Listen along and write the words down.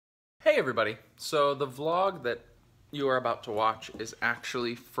Hey everybody, so the vlog that you are about to watch is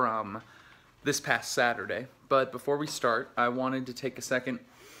actually from this past Saturday, but before we start I wanted to take a second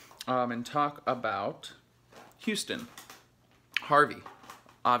and talk about Houston. Harvey.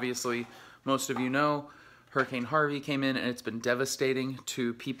 Obviously, most of you know Hurricane Harvey came in and it's been devastating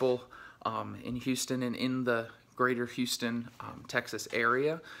to people in Houston and in the greater Houston, Texas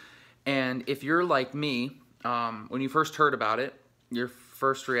area. And if you're like me, when you first heard about it, your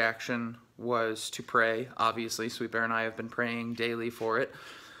first reaction was to pray. Obviously, Sweet Bear and I have been praying daily for it.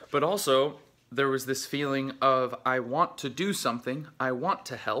 But also, there was this feeling of, I want to do something, I want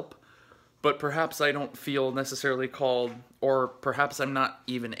to help, but perhaps I don't feel necessarily called, or perhaps I'm not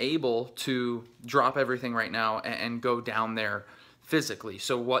even able to drop everything right now and go down there physically.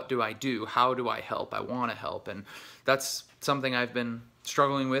 So what do I do? How do I help? I want to help. And that's something I've been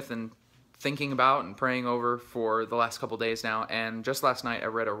struggling with and thinking about and praying over for the last couple days now. And just last night I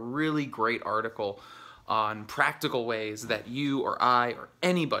read a really great article on practical ways that you or I or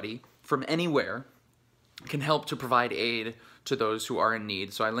anybody from anywhere can help to provide aid to those who are in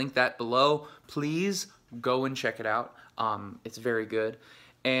need. So I linked that below. Please go and check it out. It's very good.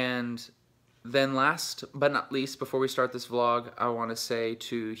 And then last but not least, before we start this vlog, I want to say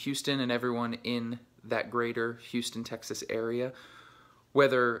to Houston and everyone in that greater Houston, Texas area,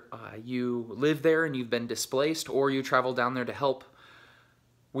 whether you live there and you've been displaced or you travel down there to help,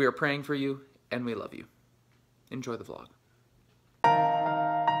 we are praying for you and we love you. Enjoy the vlog.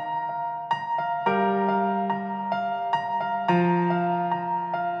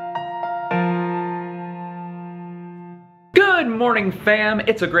 Good morning, fam.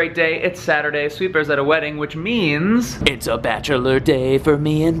 It's a great day. It's Saturday. Sweet Bear's at a wedding, which means it's a bachelor day for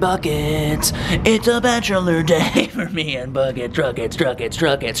me and Buckets. It's a bachelor day for me and Buckets. Truck,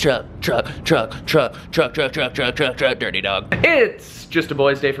 dirty dog. It's just a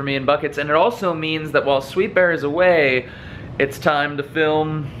boys' day for me and Buckets, and it also means that while Sweet Bear is away, it's time to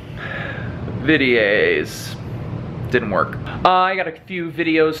film videos. Didn't work. I got a few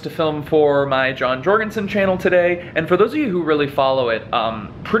videos to film for my Jorgenson channel today, and for those of you who really follow it,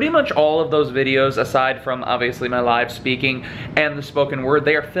 pretty much all of those videos, aside from obviously my live speaking and the spoken word,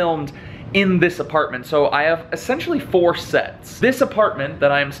 they are filmed in this apartment. So I have essentially 4 sets. This apartment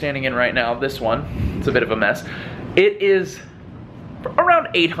that I am standing in right now, this one, it's a bit of a mess. It is around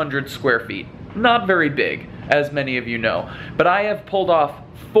 800 square feet. Not very big, as many of you know, but I have pulled off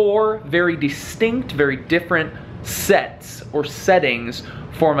 4 very distinct, very different sets or settings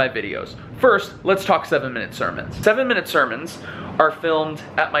for my videos. First, let's talk 7-minute sermons. 7-minute sermons are filmed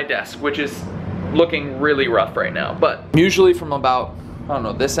at my desk, which is looking really rough right now, but usually from about, I don't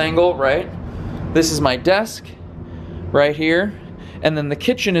know, this angle, right? This is my desk right here, and then the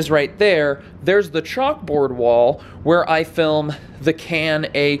kitchen is right there. There's the chalkboard wall where I film the Can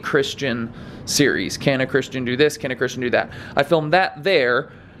a Christian series. Can a Christian do this? Can a Christian do that? I film that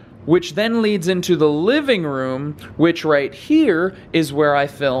there, which then leads into the living room, which right here is where I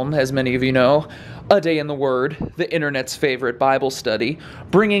film, as many of you know, A Day in the Word, the internet's favorite Bible study,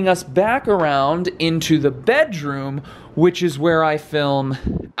 bringing us back around into the bedroom, which is where I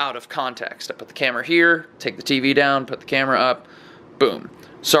film Out of Context. I put the camera here, take the TV down, put the camera up, boom.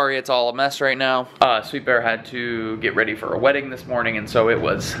 Sorry, it's all a mess right now. Sweet Bear had to get ready for a wedding this morning, and so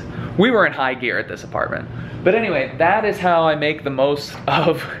we were in high gear at this apartment. But anyway, that is how I make the most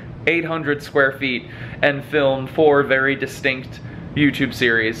of 800 square feet and film 4 very distinct YouTube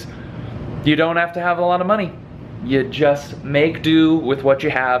series. You don't have to have a lot of money. You just make do with what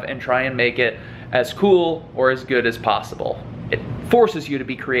you have and try and make it as cool or as good as possible. It forces you to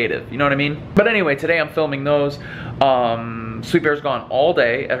be creative, you know what I mean? But anyway, today I'm filming those. Sweet Bear's gone all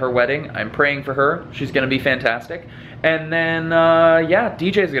day at her wedding. I'm praying for her. She's gonna be fantastic. And then, yeah,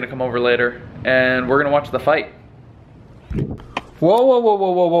 DJ's gonna come over later and we're gonna watch the fight. Whoa, whoa, whoa,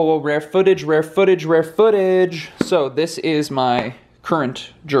 whoa, whoa, whoa, whoa, rare footage, rare footage, rare footage. So this is my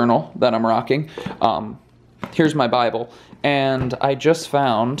current journal that I'm rocking. Here's my Bible. And I just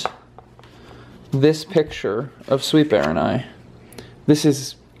found this picture of Sweet Bear and I. This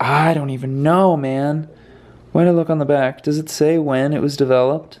is, I don't even know, man. Why did I look on the back? Does it say when it was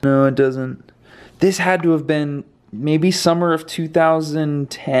developed? No, it doesn't. This had to have been maybe summer of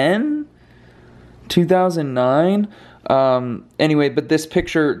 2010? 2009? Anyway, but this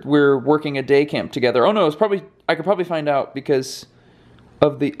picture, we're working a day camp together. Oh no, it's probably, I could probably find out because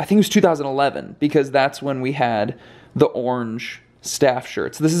of the, I think it was 2011, because that's when we had the orange staff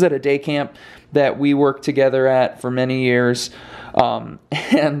shirts. This is at a day camp that we worked together at for many years.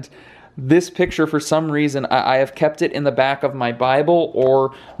 And this picture, for some reason, I have kept it in the back of my Bible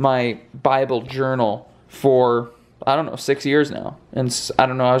or my Bible journal for I don't know, 6 years now. And I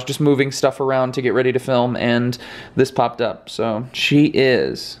don't know, I was just moving stuff around to get ready to film, and this popped up. So she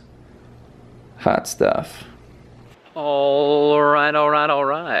is hot stuff. All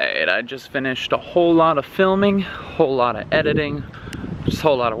right. I just finished a whole lot of filming, whole lot of editing, just a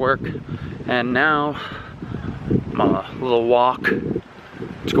whole lot of work. And now I'm on a little walk to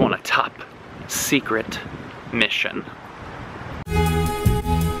go on a top secret mission.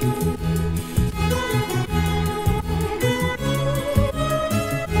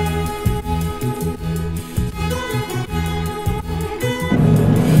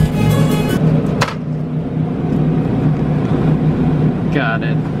 Got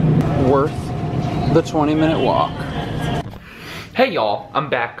it. Worth the 20-minute walk. Hey y'all, I'm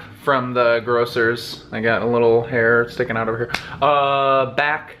back from the grocer's. I got a little hair sticking out over here.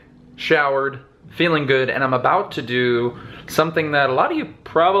 Back, showered, feeling good, and I'm about to do something that a lot of you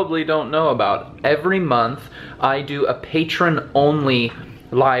probably don't know about. Every month, I do a patron-only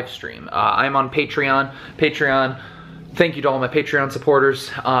live stream. I'm on Patreon. Thank you to all my Patreon supporters.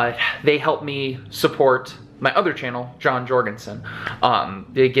 They help me support my other channel, Jon Jorgenson.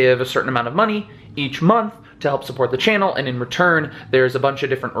 They give a certain amount of money each month to help support the channel, and in return, there's a bunch of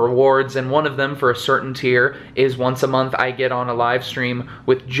different rewards, and one of them for a certain tier is once a month I get on a live stream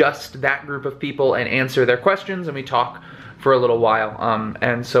with just that group of people and answer their questions, and we talk for a little while.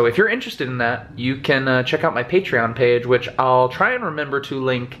 And so if you're interested in that, you can check out my Patreon page, which I'll try and remember to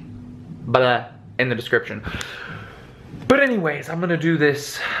link in the description. But anyways, I'm gonna do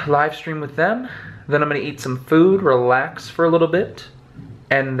this live stream with them. Then I'm gonna eat some food, relax for a little bit,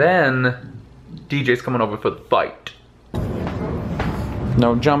 and then DJ's coming over for the fight.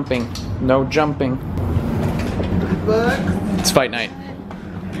 No jumping, no jumping. It's fight night.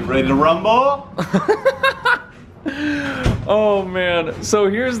 You ready to rumble? Oh man, so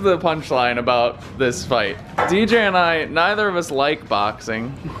here's the punchline about this fight. DJ and I, neither of us like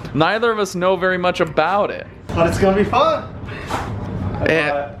boxing. Neither of us know very much about it. But it's gonna be fun.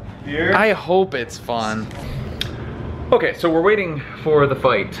 I hope it's fun. Okay, so we're waiting for the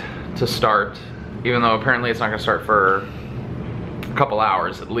fight to start, even though apparently it's not gonna start for a couple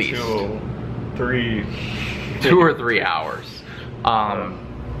hours at least. 2 or 3 hours.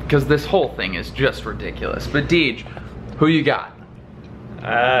 Because this whole thing is just ridiculous. But Deej, who you got?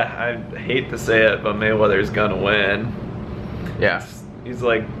 I hate to say it, but Mayweather's gonna win. Yeah. He's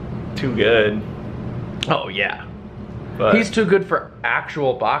like too good. Oh yeah. But he's too good for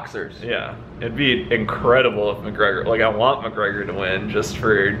actual boxers. Yeah. It'd be incredible if McGregor, like I want McGregor to win just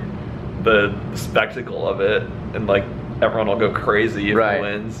for the spectacle of it, and like everyone will go crazy if he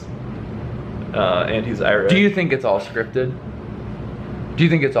wins. And he's Irish. Do you think it's all scripted? Do you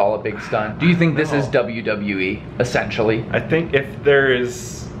think it's all a big stunt? Do you think this is WWE, essentially? I think if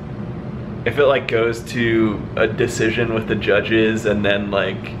it like goes to a decision with the judges and then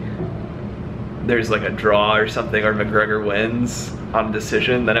like there's like a draw or something, or McGregor wins on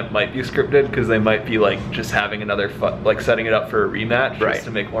decision, then it might be scripted, because they might be like just having another like setting it up for a rematch just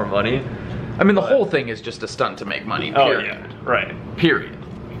to make more money. I mean, the whole thing is just a stunt to make money, period. Oh, yeah. Right. Period.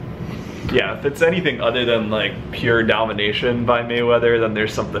 Yeah, if it's anything other than like pure domination by Mayweather, then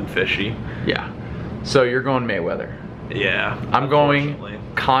there's something fishy. Yeah. So you're going Mayweather. Yeah. I'm going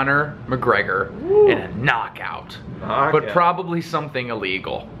Conor McGregor in a knockout. But probably something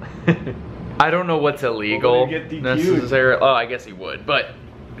illegal. I don't know what's illegal necessarily. Oh, I guess he would, but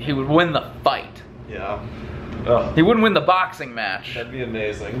he would win the fight. Yeah. He wouldn't win the boxing match. That'd be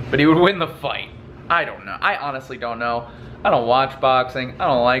amazing. But he would win the fight. I don't know. I honestly don't know. I don't watch boxing. I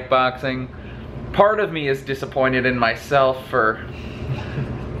don't like boxing. Part of me is disappointed in myself for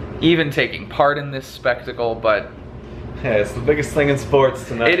even taking part in this spectacle, but yeah, it's the biggest thing in sports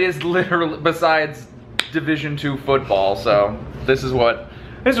tonight. It is literally, besides Division II football, so this is what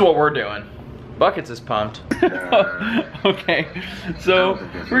we're doing. Buckets is pumped. Okay, so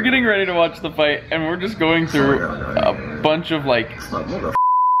we're getting ready to watch the fight, and we're just going through a bunch of like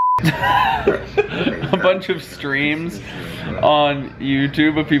a bunch of streams on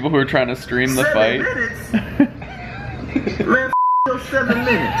YouTube of people who are trying to stream the fight. 7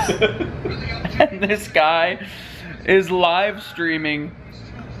 minutes. And this guy is live streaming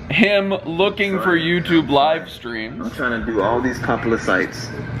him looking for YouTube live streams. I'm trying to do all these popular sites.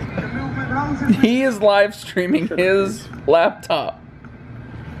 He is live streaming his laptop.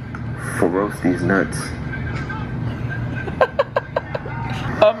 For roast these nuts.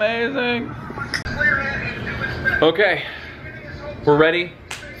 Amazing. Okay, we're ready.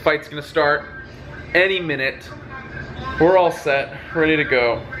 Fight's gonna start any minute. We're all set, ready to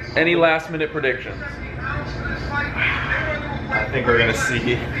go. Any last minute predictions? I think we're gonna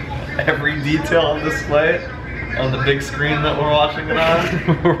see every detail on display. on the big screen that we're watching it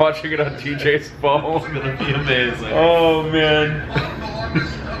on. We're watching it on TJ's phone. It's gonna be amazing. Oh man.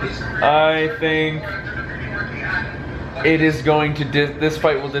 I think it is going to, this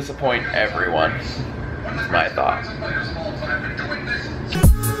fight will disappoint everyone. That's my thought.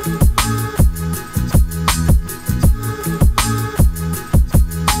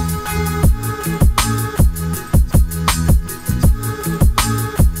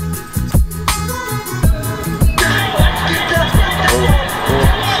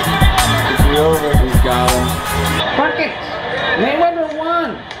 Mayweather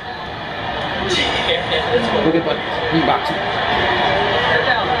won! Look at the boxing.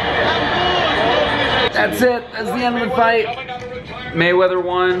 That's it. That's the end of the fight. Mayweather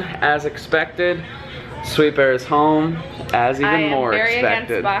won as expected. Sweet Bear is home as even more expected. I am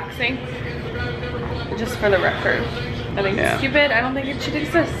very against boxing. Just for the record. I think it's stupid. I don't think it should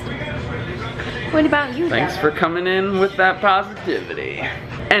exist. What about you, Thanks for coming in with that positivity.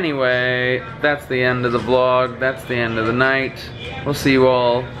 Anyway, that's the end of the vlog. That's the end of the night. We'll see you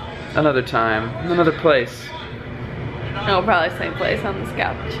all another time, another place. No, probably same place on this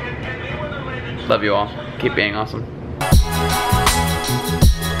couch. Love you all. Keep being awesome.